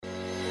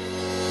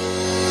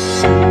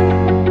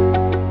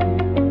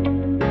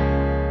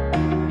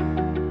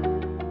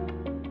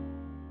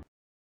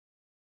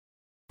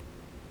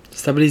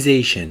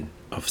Stabilization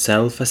of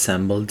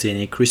self-assembled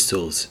DNA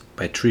crystals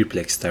by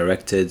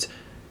triplex-directed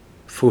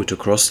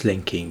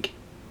photocross-linking.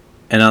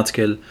 An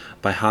article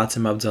by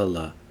Hatem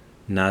Abdallah,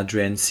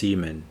 Nadrian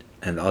Seaman,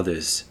 and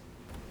others.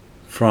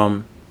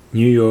 From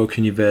New York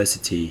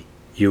University,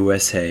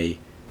 USA.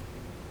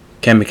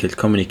 Chemical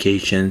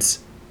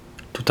Communications,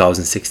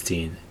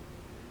 2016.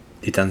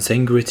 The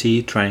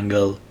Tansanguity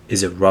triangle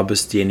is a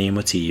robust DNA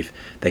motif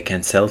that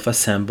can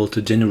self-assemble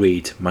to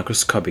generate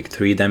microscopic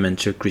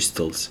three-dimensional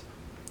crystals.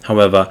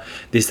 However,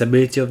 the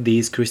stability of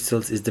these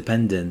crystals is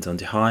dependent on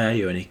the high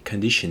ionic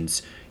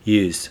conditions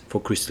used for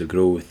crystal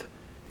growth.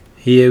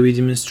 Here we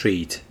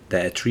demonstrate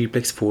that a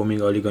triplex-forming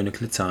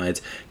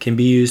oligonucleotide can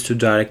be used to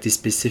direct the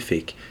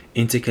specific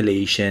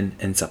intercalation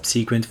and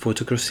subsequent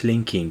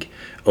photocross-linking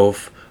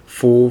of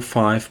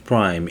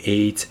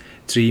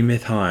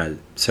 4,5'8'3-methyl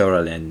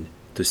psoralen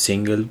to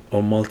single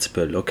or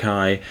multiple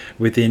loci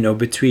within or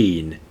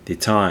between the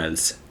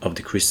tiles of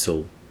the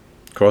crystal.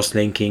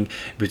 Cross-linking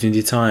between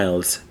the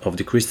tiles of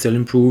the crystal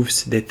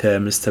improves their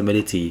thermal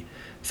stability.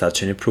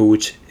 Such an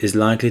approach is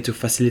likely to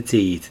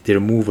facilitate the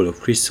removal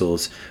of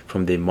crystals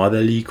from their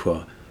mother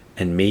liquor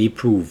and may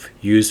prove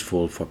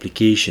useful for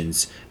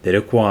applications that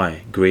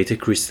require greater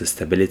crystal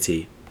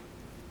stability.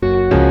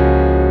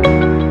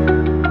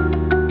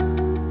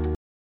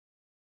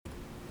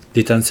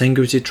 The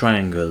Tansanguity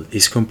triangle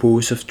is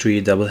composed of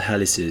 3 double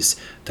helices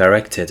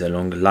directed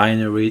along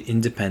linearly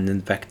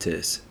independent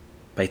vectors.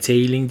 By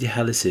tailing the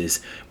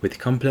helices with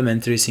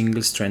complementary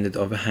single-stranded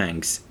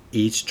overhangs,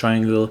 each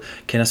triangle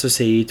can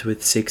associate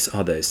with 6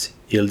 others,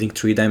 yielding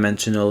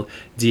 3-dimensional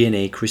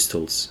DNA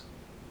crystals.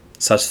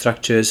 Such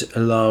structures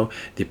allow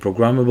the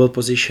programmable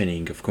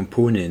positioning of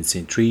components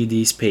in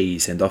 3D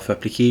space and offer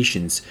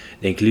applications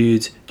that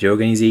include the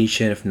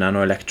organization of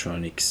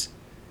nanoelectronics,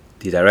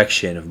 the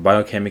direction of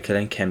biochemical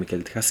and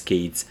chemical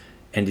cascades,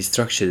 and the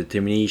structure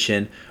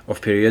determination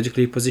of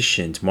periodically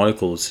positioned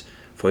molecules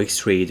for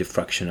X-ray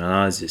diffraction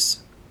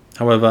analysis.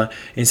 However,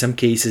 in some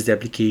cases the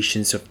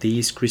applications of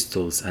these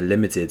crystals are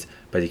limited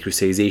by the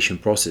crystallization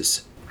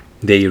process.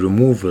 Their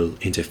removal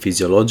into a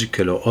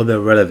physiological or other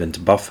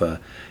relevant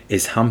buffer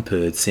is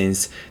hampered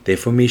since their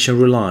formation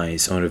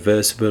relies on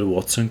reversible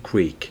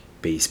Watson-Crick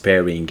base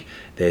pairing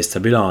that is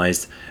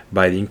stabilized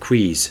by the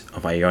increase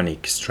of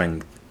ionic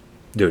strength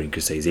during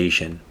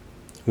crystallization.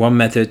 One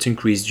method to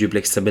increase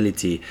duplex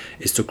stability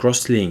is to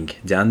cross-link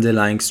the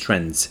underlying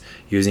strands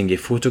using a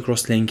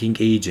photocross-linking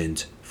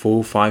agent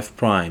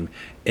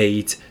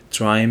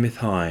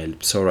 4,5'8'3-methyl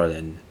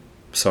psoralen.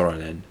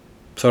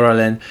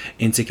 Psoralen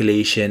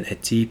intercalation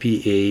at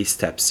TPA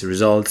steps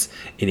results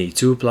in a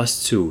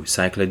 2+2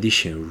 cycle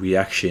addition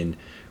reaction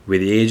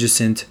with the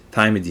adjacent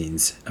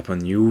thymidines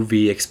upon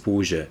UV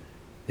exposure,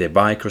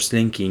 thereby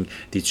cross-linking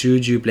the 2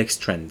 duplex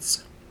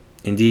strands.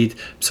 Indeed,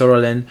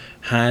 psoralen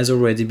has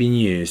already been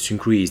used to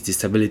increase the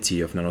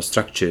stability of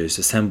nanostructures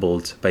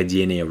assembled by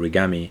DNA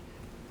origami.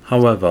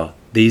 However,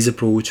 this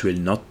approach will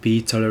not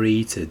be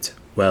tolerated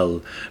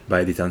well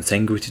by the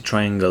Tansanguity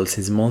triangle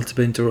since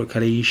multiple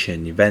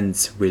intercalation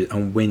events will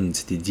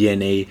unwind the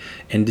DNA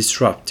and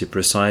disrupt the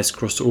precise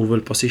crossover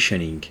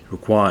positioning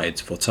required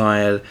for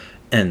tile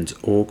and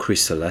or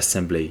crystal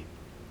assembly.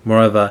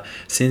 Moreover,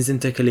 since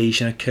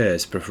intercalation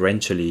occurs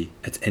preferentially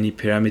at any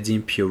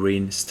pyrimidine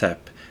purine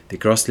step, the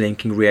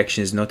cross-linking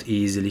reaction is not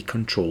easily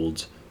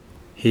controlled.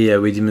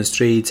 Here we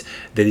demonstrate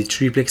that the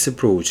triplex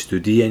approach to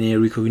DNA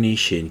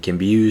recognition can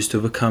be used to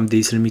overcome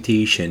this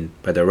limitation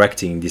by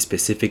directing the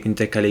specific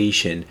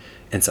intercalation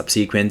and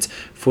subsequent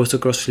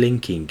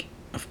photocross-linking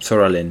of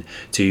psoralen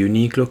to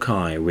unique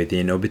loci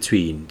within or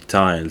between the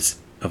tiles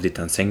of the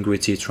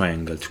Tansanguity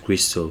triangle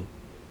crystal.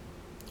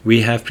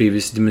 We have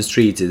previously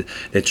demonstrated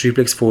that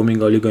triplex-forming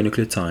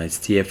oligonucleotides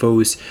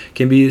TFOs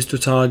can be used to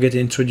target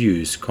and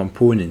introduce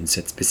components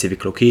at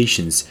specific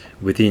locations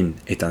within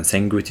a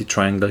Tansanguity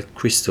triangle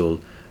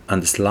crystal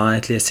under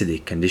slightly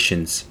acidic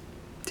conditions.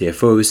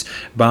 TFOs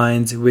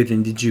bind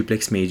within the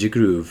duplex major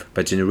groove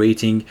by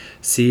generating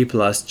C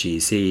plus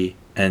GC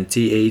and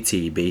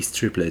TAT-based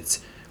triplets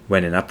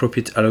when an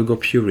appropriate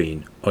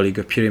oligopurine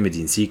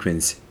oligopyrimidine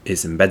sequence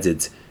is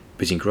embedded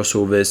between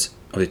crossovers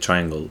of the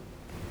triangle.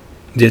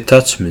 The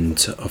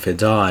attachment of a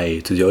dye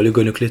to the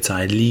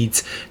oligonucleotide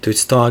leads to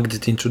its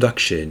targeted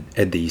introduction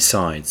at these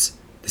sites.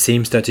 The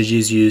same strategy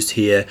is used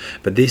here,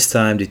 but this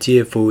time the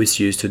TFO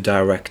is used to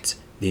direct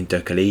the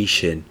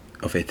intercalation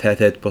of a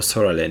tethered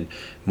psoralen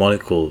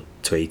molecule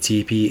to a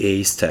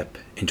TPA step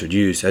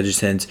introduced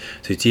adjacent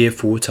to the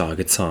TFO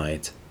target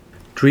site.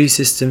 3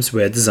 systems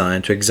were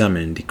designed to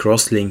examine the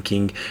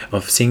cross-linking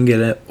of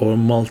singular or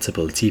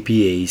multiple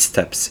TPA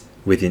steps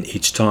within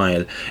each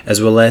tile,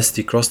 as well as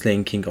the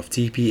cross-linking of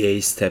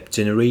TPA step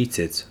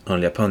generated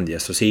only upon the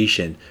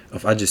association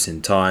of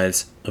adjacent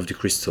tiles of the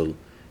crystal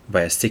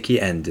by a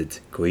sticky-ended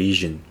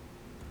cohesion.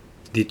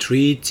 The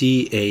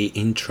 3TA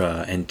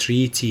intra and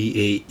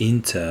 3TA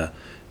inter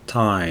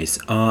ties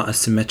are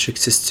asymmetric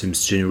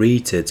systems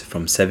generated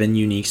from 7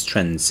 unique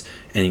strands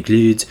and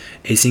include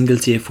a single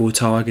TFO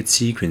target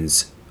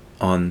sequence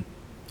on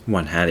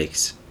one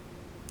helix.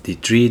 The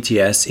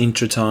 3TS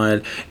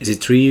intratile is a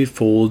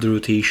three-fold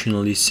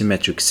rotationally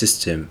symmetric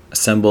system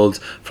assembled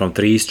from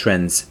three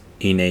strands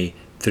in a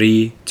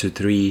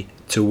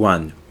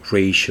 3:3:1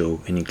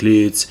 ratio and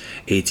includes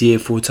a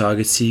TFO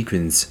target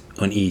sequence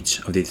on each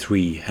of the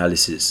three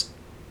helices.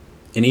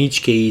 In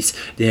each case,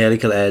 the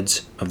helical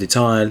edge of the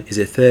tile is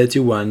a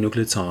 31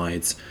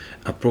 nucleotides,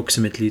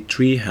 approximately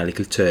 3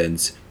 helical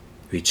turns.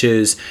 We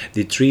chose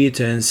the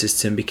 3-turn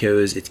system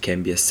because it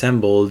can be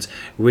assembled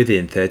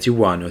within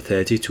 31 or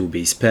 32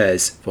 base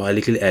pairs for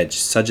helical edge,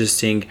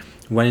 suggesting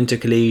one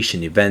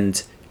intercalation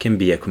event can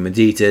be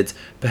accommodated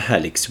per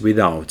helix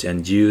without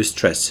undue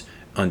stress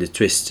on the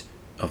twist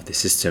of the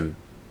system.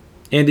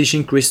 In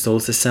addition,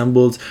 crystals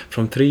assembled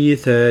from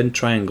 3-turn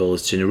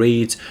triangles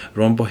generate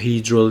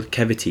rhombohedral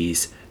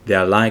cavities. They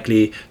are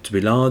likely to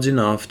be large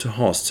enough to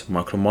host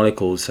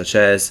macromolecules such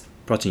as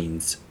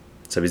proteins.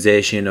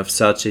 Stabilization of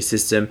such a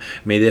system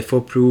may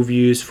therefore prove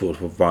useful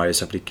for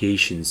various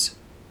applications.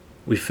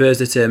 We first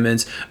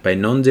determined by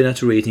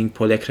non-denaturating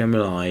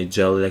polyacrylamide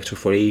gel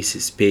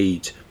electrophoresis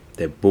page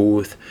that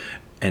both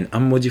an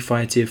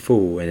unmodified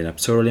TFO and an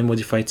absorptively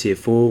modified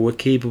TFO were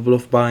capable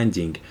of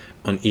binding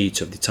on each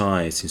of the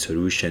tiles in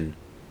solution.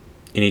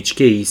 In each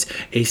case,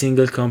 a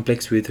single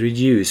complex with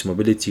reduced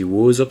mobility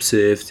was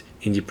observed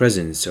in the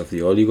presence of the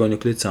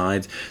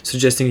oligonucleotide,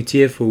 suggesting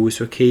TFOs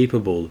were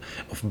capable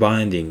of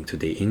binding to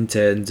the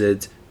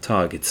intended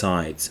target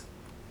sites.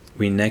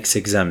 We next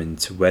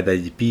examined whether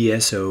the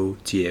PSO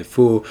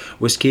TFO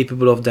was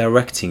capable of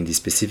directing the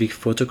specific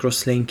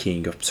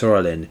photocross-linking of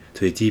psoralen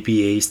to the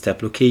TPA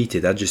step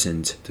located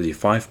adjacent to the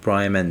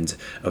 5' end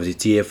of the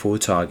TFO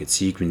target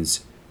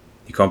sequence.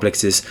 The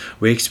complexes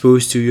were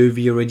exposed to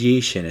UV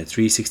radiation at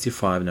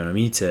 365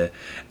 nanometer,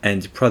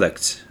 and the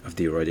product of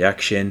the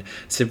reaction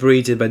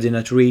separated by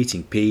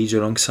denaturating page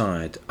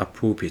alongside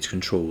appropriate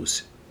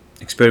controls.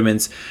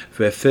 Experiments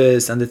were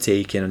first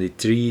undertaken on the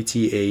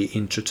 3TA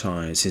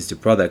intratile, since the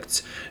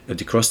products of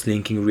the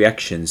cross-linking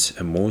reactions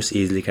are most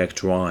easily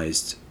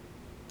characterized.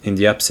 In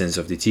the absence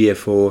of the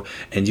TFO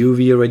and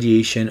UV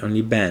radiation,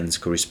 only bands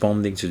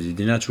corresponding to the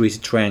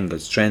denaturated triangle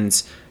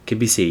strands can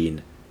be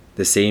seen.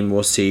 The same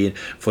was seen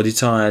for the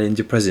tile in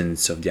the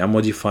presence of the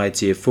unmodified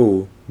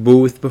TFO,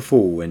 both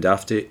before and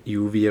after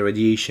UV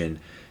irradiation,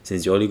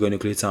 since the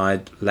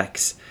oligonucleotide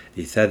lacks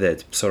the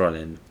tethered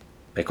psoralen.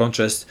 By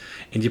contrast,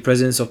 in the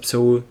presence of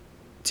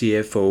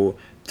TFO,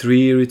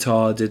 3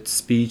 retarded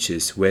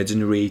species were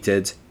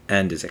generated,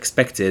 and as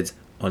expected,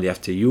 only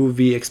after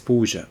UV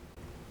exposure.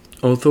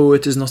 Although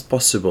it is not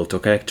possible to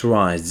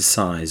characterize the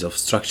size of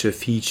structural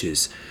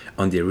features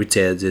on the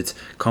retarded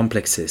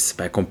complexes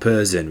by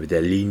comparison with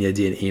a linear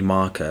DNA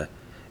marker,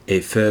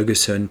 a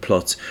Ferguson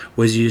plot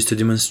was used to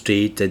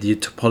demonstrate that the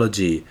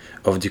topology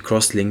of the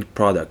cross-linked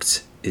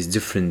products is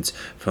different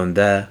from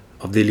that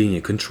of the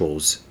linear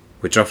controls,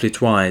 with roughly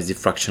twice the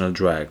fractional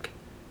drag.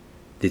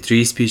 The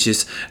 3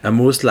 species are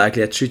most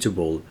likely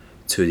attributable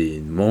to the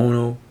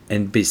mono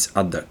and bis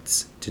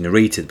adducts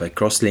generated by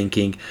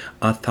cross-linking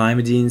are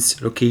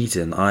thymidines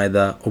located on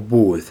either or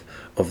both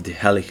of the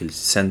helical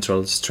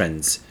central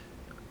strands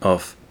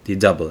of the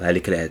double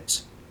helical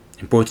edge.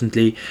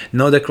 Importantly,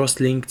 no other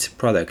cross-linked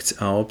products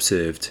are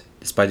observed,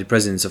 despite the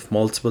presence of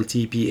multiple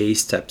TPA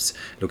steps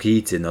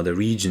located in other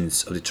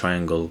regions of the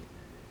triangle.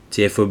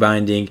 TFO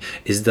binding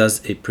is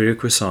thus a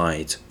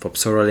prerequisite for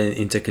psoralen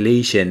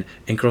intercalation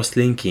and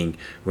cross-linking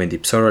when the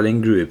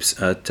psoralen groups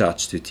are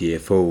attached to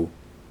TFO.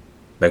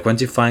 By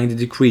quantifying the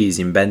decrease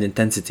in band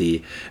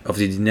intensity of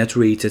the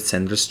denaturated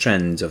central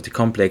strands of the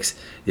complex,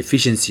 the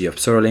efficiency of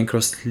psoralen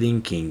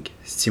cross-linking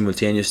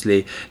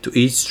simultaneously to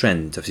each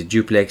strand of the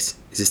duplex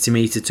is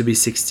estimated to be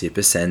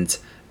 60%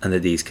 under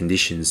these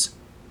conditions.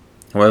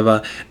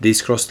 However,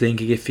 this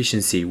cross-linking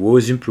efficiency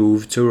was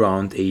improved to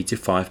around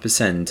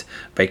 85%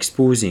 by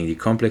exposing the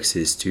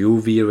complexes to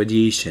UV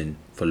radiation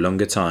for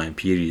longer time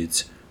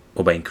periods,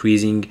 or by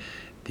increasing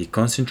the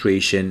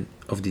concentration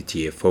of the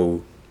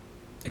TFO.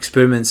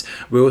 Experiments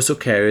were also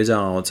carried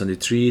out on the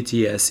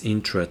 3TS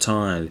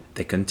intratile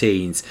that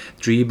contains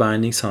 3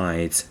 binding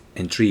sites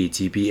and 3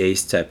 TPA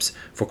steps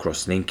for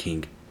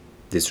cross-linking.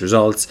 These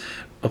results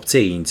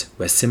obtained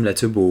were similar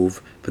to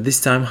above, but this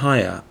time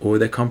higher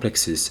order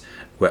complexes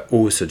were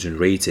also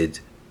generated,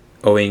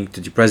 owing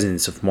to the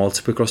presence of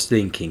multiple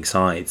cross-linking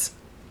sites.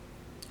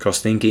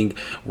 Cross-linking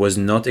was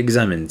not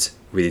examined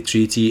with the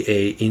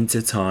 3TA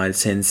intertile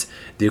since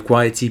the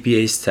required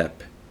TPA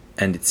step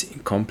and its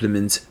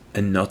complement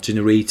are not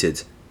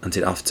generated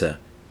until after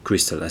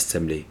crystal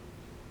assembly.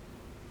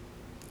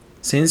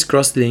 Since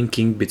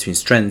cross-linking between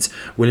strands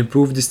will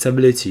improve the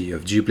stability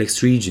of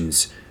duplex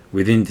regions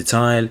within the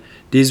tile,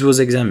 this was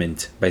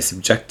examined by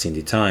subjecting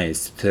the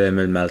tiles to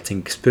thermal melting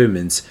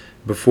experiments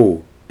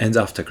before and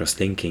after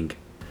cross-linking.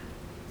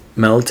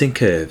 Melting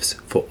curves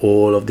for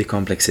all of the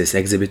complexes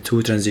exhibit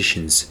 2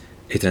 transitions,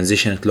 a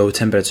transition at low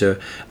temperature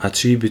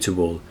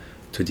attributable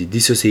to the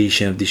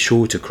dissociation of the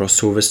shorter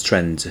crossover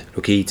strands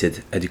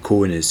located at the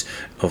corners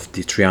of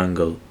the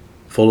triangle,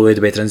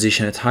 followed by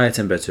transition at higher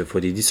temperature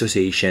for the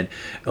dissociation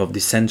of the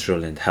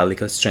central and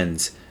helical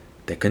strands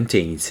that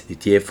contains the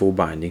TFO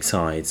binding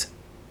sites.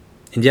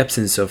 In the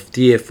absence of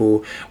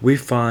TFO, we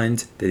find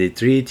that the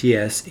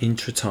 3TS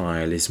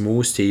intratile is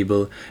more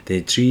stable than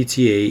the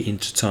 3TA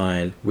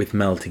intratile with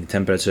melting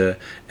temperature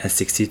at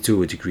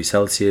 62 degrees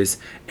Celsius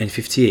and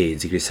 58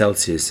 degrees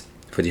Celsius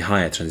for the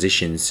higher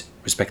transitions,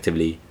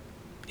 respectively.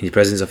 In the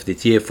presence of the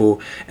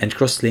TFO and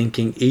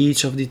cross-linking,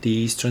 each of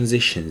these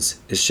transitions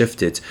is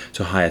shifted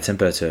to higher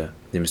temperature,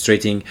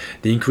 demonstrating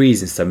the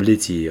increase in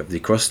stability of the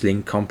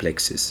cross-link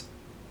complexes.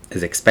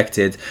 As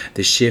expected,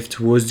 the shift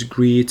was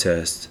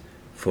greatest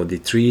for the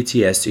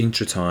 3TS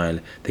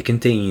intratile that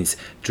contains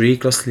 3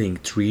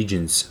 cross-linked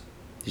regions.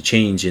 The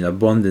change in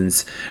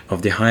abundance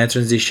of the higher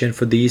transition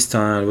for this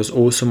tile was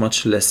also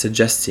much less,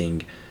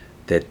 suggesting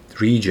that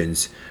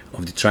regions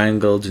of the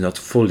triangle do not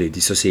fully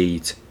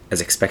dissociate, as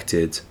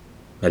expected.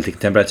 Melting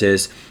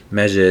temperatures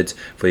measured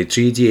for the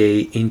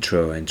 3TA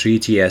intra and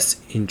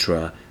 3TS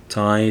intra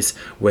tiles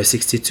were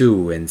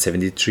 62 and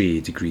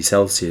 73 degrees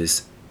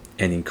Celsius,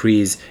 an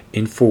increase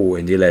in 4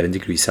 and 11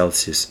 degrees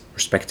Celsius,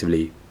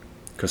 respectively.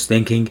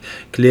 Cross-linking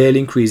clearly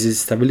increases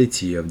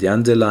stability of the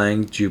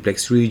underlying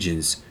duplex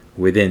regions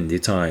within the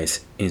tiles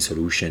in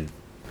solution.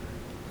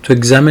 To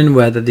examine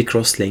whether the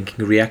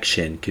cross-linking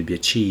reaction could be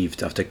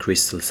achieved after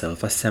crystal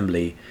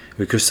self-assembly,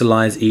 we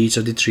crystallize each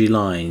of the 3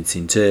 lines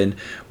in turn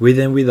with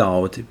and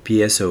without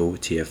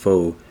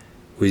PSO-TFO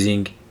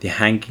using the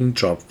hanging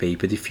drop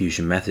vapor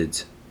diffusion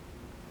method.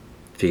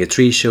 Figure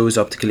 3 shows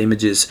optical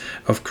images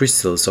of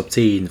crystals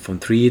obtained from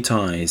 3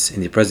 tiles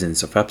in the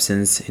presence of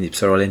absence in the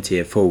psoralen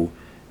TFO.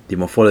 The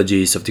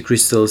morphologies of the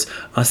crystals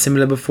are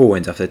similar before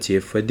and after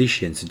TFO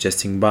addition,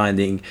 suggesting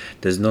binding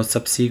does not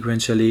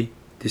subsequently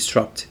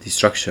disrupt the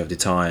structure of the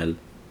tile.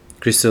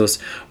 Crystals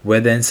were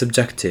then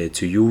subjected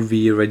to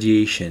UV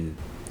irradiation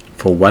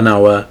for 1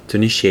 hour to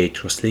initiate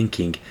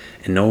cross-linking,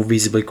 and no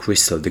visible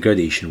crystal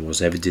degradation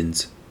was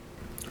evident.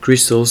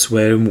 Crystals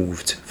were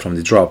removed from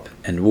the drop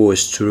and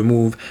washed to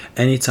remove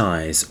any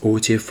ties or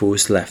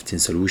TFOs left in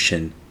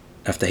solution.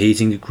 After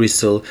heating the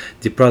crystal,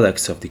 the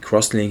products of the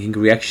cross-linking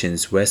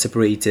reactions were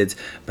separated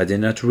by the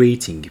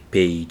naturating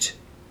page.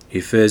 We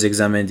first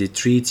examined the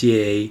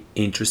 3TA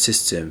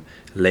intrasystem.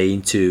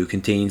 Lane 2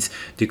 contains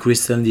the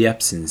crystal in the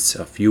absence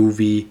of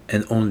UV,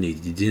 and only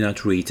the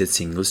denaturated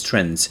single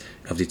strands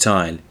of the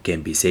tile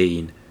can be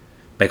seen.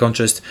 By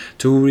contrast,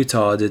 2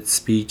 retarded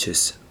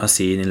species are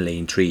seen in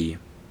lane 3.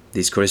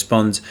 These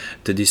correspond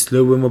to the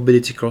slower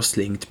mobility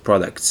cross-linked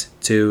products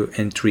 2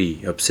 and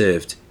 3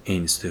 observed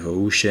in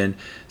solution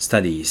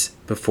studies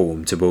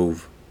performed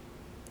above.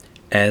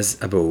 As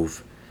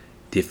above,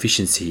 the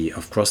efficiency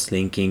of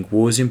cross-linking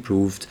was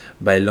improved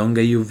by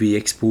longer UV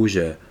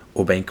exposure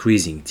or by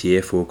increasing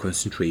TFO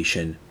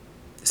concentration.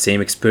 The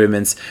same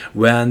experiments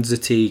were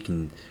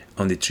undertaken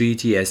on the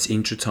 3TS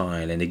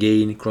intratile, and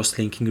again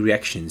cross-linking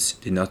reactions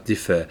did not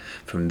differ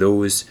from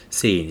those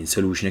seen in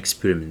solution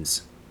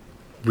experiments.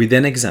 We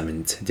then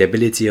examined the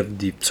ability of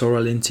the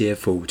psoralen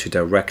TFO to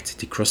direct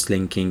the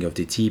cross-linking of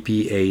the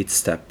TP8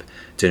 step,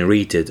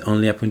 generated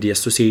only upon the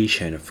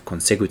association of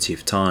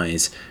consecutive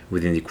ties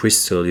within the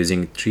crystal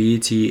using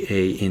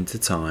 3TA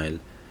intertile.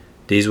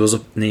 This was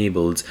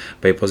enabled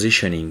by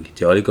positioning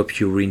the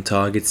oligopurine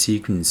target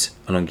sequence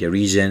along a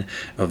region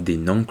of the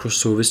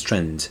non-crossover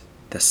strand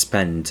that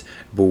spanned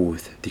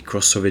both the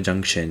crossover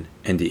junction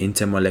and the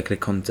intermolecular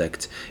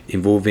contact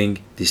involving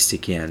the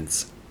sticky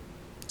ends.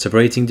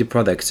 Separating the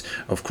products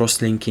of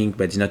cross-linking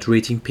by the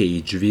naturating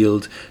page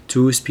revealed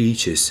 2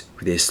 species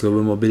with a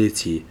slower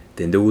mobility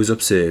than those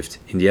observed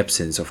in the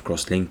absence of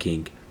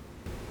cross-linking.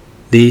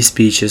 These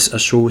species are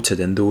shorter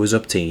than those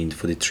obtained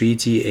for the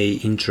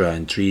 3TA intra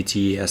and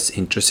 3TS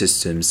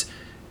intrasystems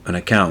on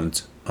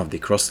account of the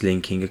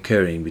cross-linking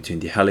occurring between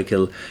the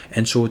helical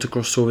and shorter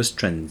crossover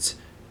strands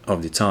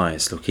of the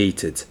ties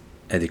located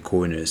at the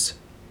corners.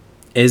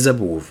 As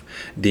above,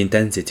 the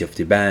intensity of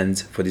the band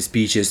for the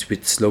species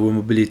with slower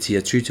mobility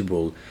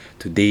attributable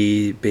to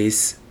the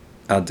base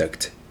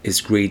adduct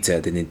is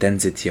greater than the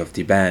intensity of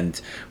the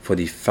band for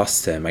the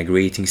faster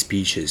migrating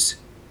species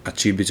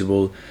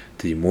attributable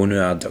to the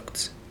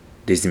monoadduct.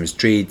 This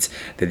demonstrates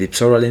that the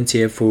psoralen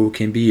TFO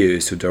can be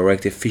used to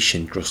direct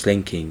efficient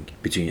cross-linking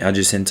between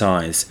adjacent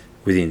ties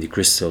within the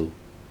crystal.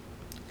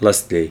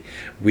 Lastly,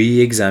 we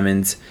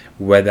examined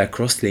whether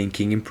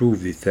cross-linking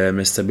improved the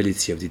thermal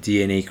stability of the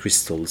DNA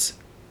crystals.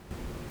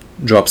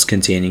 Drops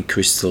containing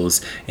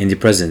crystals in the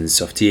presence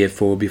of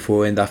TFO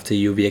before and after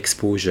UV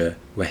exposure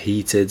were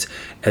heated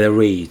at a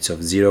rate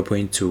of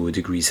 0.2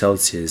 degrees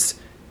Celsius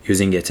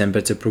using a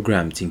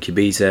temperature-programmed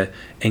incubator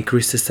and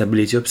crystal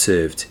stability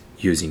observed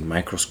using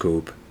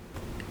microscope.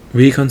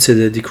 We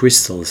considered the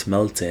crystals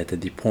melted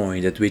at the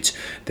point at which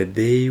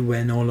they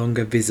were no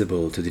longer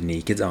visible to the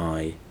naked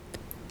eye.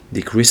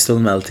 The crystal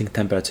melting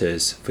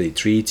temperatures for the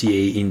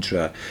 3TA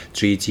intra,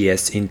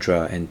 3TS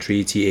intra, and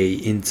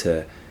 3TA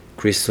inter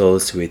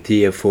crystals with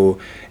TFO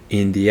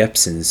in the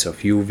absence of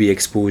UV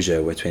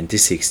exposure were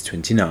 26,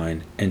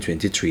 29, and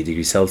 23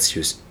 degrees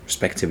Celsius,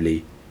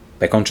 respectively.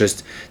 By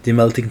contrast, the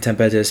melting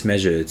temperatures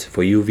measured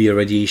for UV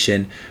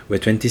radiation were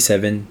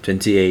 27,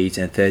 28,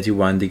 and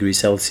 31 degrees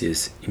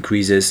Celsius,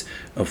 increases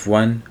of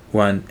 1,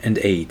 1, and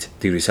 8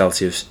 degrees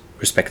Celsius,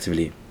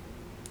 respectively.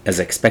 As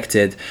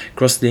expected,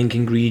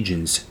 cross-linking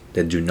regions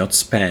that do not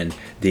span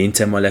the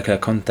intermolecular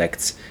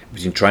contacts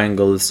between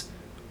triangles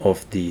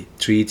of the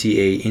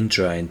 3Ta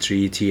intra and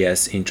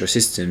 3Ts intra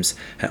systems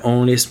have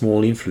only a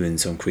small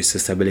influence on crystal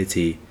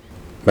stability.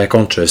 By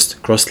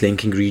contrast,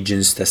 cross-linking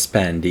regions that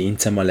span the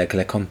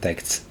intermolecular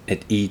contacts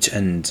at each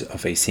end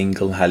of a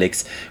single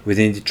helix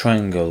within the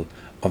triangle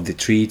of the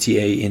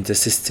 3Ta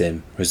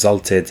intersystem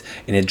resulted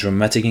in a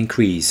dramatic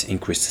increase in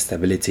crystal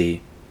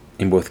stability.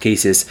 In both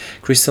cases,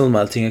 crystal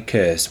melting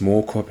occurs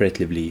more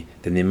cooperatively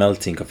than the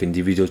melting of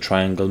individual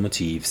triangle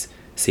motifs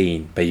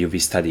seen by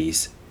UV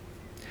studies.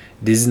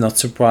 This is not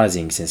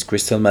surprising since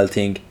crystal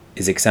melting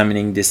is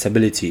examining the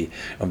stability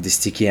of the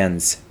sticky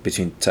ends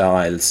between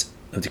tiles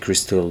of the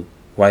crystal,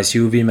 whilst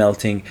UV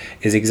melting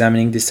is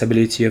examining the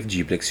stability of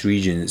duplex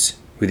regions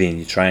within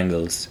the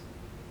triangles.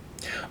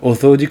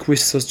 Although the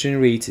crystals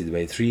generated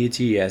by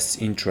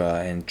 3Ts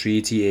intra and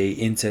 3Ta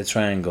inter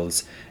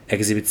triangles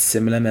exhibit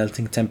similar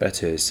melting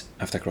temperatures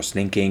after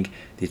cross-linking,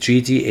 the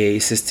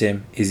 3Ta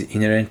system is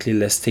inherently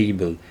less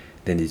stable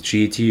than the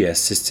 3Ts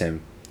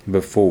system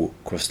before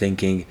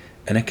cross-linking,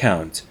 an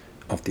account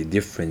of the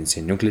difference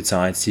in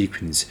nucleotide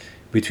sequence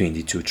between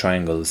the two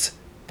triangles,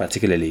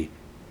 particularly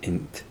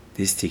in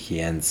the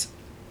sticky ends.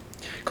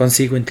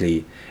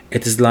 Consequently,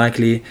 it is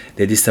likely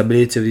that the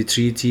stability of the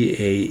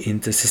 3Ta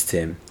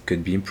intersystem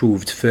could be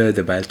improved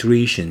further by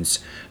alterations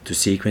to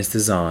sequence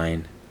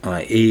design,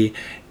 i.e.,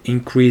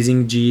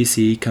 increasing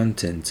GEC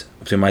content,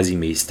 optimizing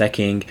maze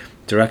stacking,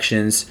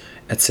 interactions,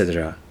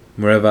 etc.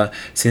 Moreover,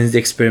 since the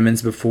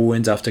experiments before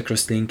and after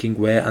cross-linking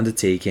were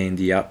undertaken in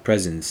the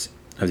presence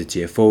of the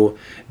TFO,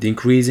 the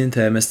increase in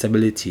thermal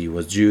stability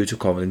was due to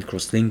covalent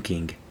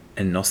cross-linking,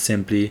 and not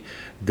simply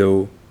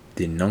though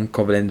the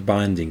non-covalent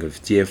binding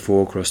of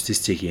TFO across the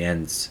sticky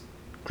ends.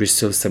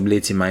 Crystal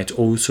stability might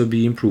also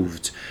be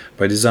improved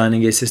by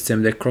designing a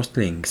system that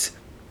cross-links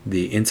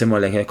the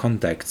intermolecular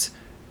contacts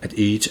at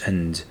each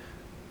end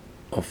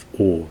of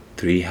all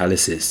three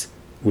helices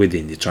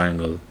within the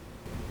triangle.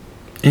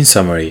 In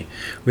summary,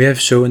 we have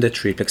shown that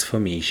triplex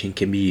formation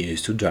can be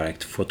used to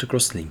direct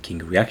photocross-linking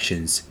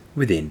reactions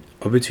within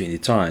or between the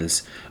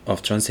tiles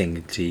of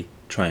transiently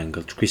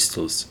triangled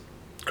crystals.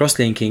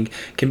 Cross-linking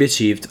can be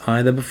achieved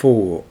either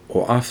before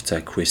or after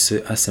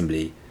crystal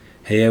assembly.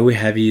 Here we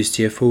have used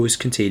TFOs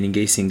containing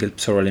a single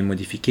psoralen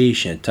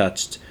modification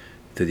attached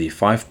to the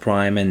 5'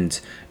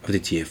 end of the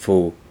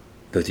TFO.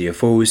 The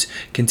TFOs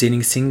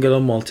containing single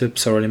or multiple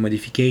psoralen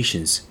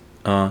modifications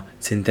are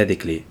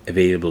synthetically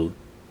available.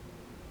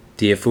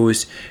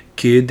 TFOs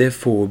could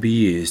therefore be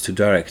used to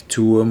direct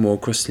two or more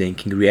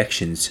cross-linking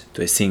reactions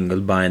to a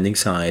single binding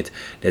site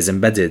that is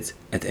embedded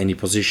at any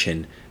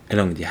position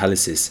along the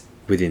helices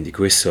within the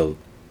crystal,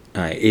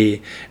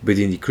 i.e.,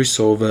 within the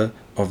crossover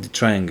of the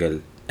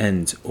triangle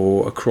and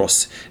or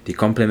across the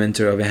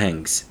complementary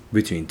overhangs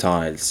between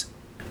tiles.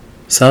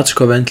 Such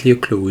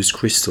covalently closed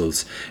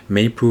crystals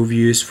may prove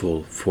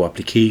useful for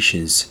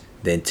applications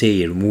that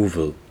entail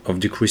removal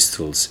of the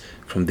crystals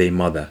from their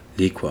mother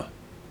liquor.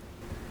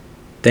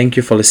 Thank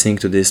you for listening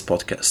to this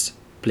podcast.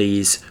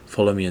 Please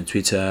follow me on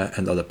Twitter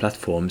and other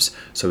platforms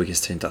so we can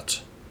stay in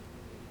touch.